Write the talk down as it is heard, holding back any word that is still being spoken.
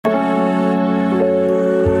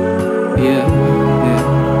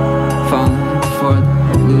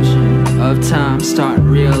of time, starting to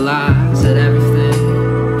realize that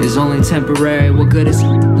everything is only temporary. What good is a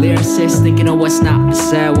lyricist thinking of what's not been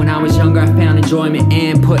said? When I was younger I found enjoyment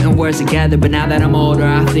in putting words together, but now that I'm older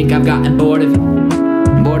I think I've gotten bored of it,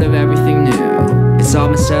 bored of everything new. It's all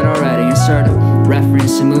been said already. Insert a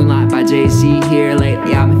reference to Moonlight by Jay-Z here.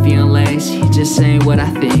 Lately I've been feeling lazy, just saying what I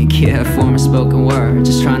think. Yeah, form of spoken word,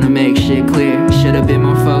 just trying to make shit clear. Should've been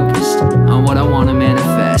more focused on what I wanna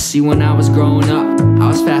manifest. See, when I was growing up I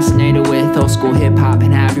was fascinated with old school hip-hop,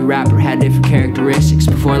 and every rapper had different characteristics.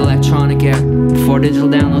 Before the electronic era, before digital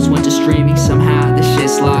downloads went to streaming, somehow this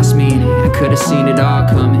shit's lost meaning. I could've seen it all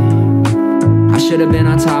coming. I should've been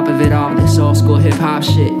on top of it all. This old school hip-hop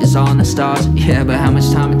shit is all nostalgia. Yeah, but how much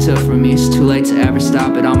time it took for me, it's too late to ever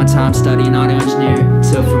stop it. All my time studying audio engineering,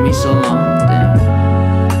 it took for me so long, damn.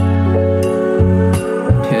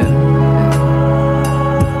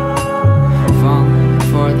 Falling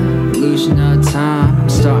for the illusion of time, I'm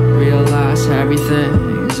starting to realize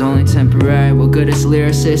everything is only temporary. What good is a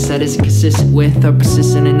lyricist that isn't consistent with or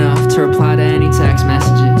persistent enough to reply to any text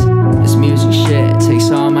messages? This music shit takes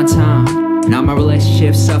all my time. Now my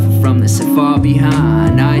relationships suffer from this and fall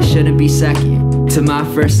behind. I shouldn't be second to my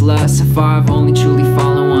first love. So far I've only truly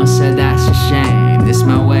fallen once, said that's a shame. This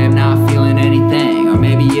my way of not feeling anything, or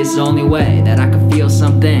maybe it's the only way that I can feel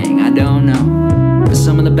something, I don't know. But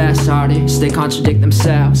some of the best artists, they contradict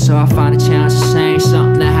themselves, so I find a challenge to saying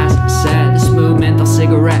something that hasn't been said. This smooth menthol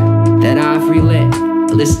cigarette that I've relit,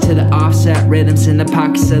 I listen to the offset rhythms in the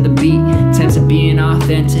pockets of the beat, tends to being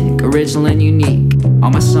authentic, original and unique.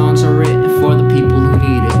 All my songs are written for the people who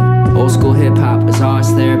need it. Old school hip-hop was always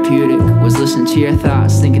therapeutic. Was listening to your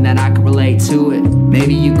thoughts, thinking that I could relate to it.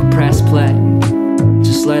 Maybe you could press play,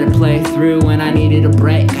 just let it play through. When I needed a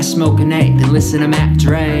break, I smoke an eighth and listen to Mac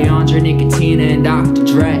Dre, Andre Nicotina and Dr.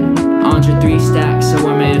 Dre. Andre 3 stacks, so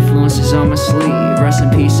are my influences on my sleeve. Rest in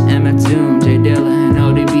peace to Emma Doom, J Dilla and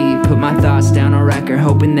ODB. Put my thoughts down on record,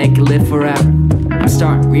 hoping they can live forever. I'm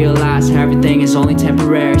starting to realize how everything is only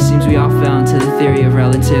temporary. Seems we all fell into the theory of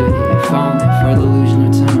relativity, falling for the illusion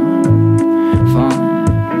of time.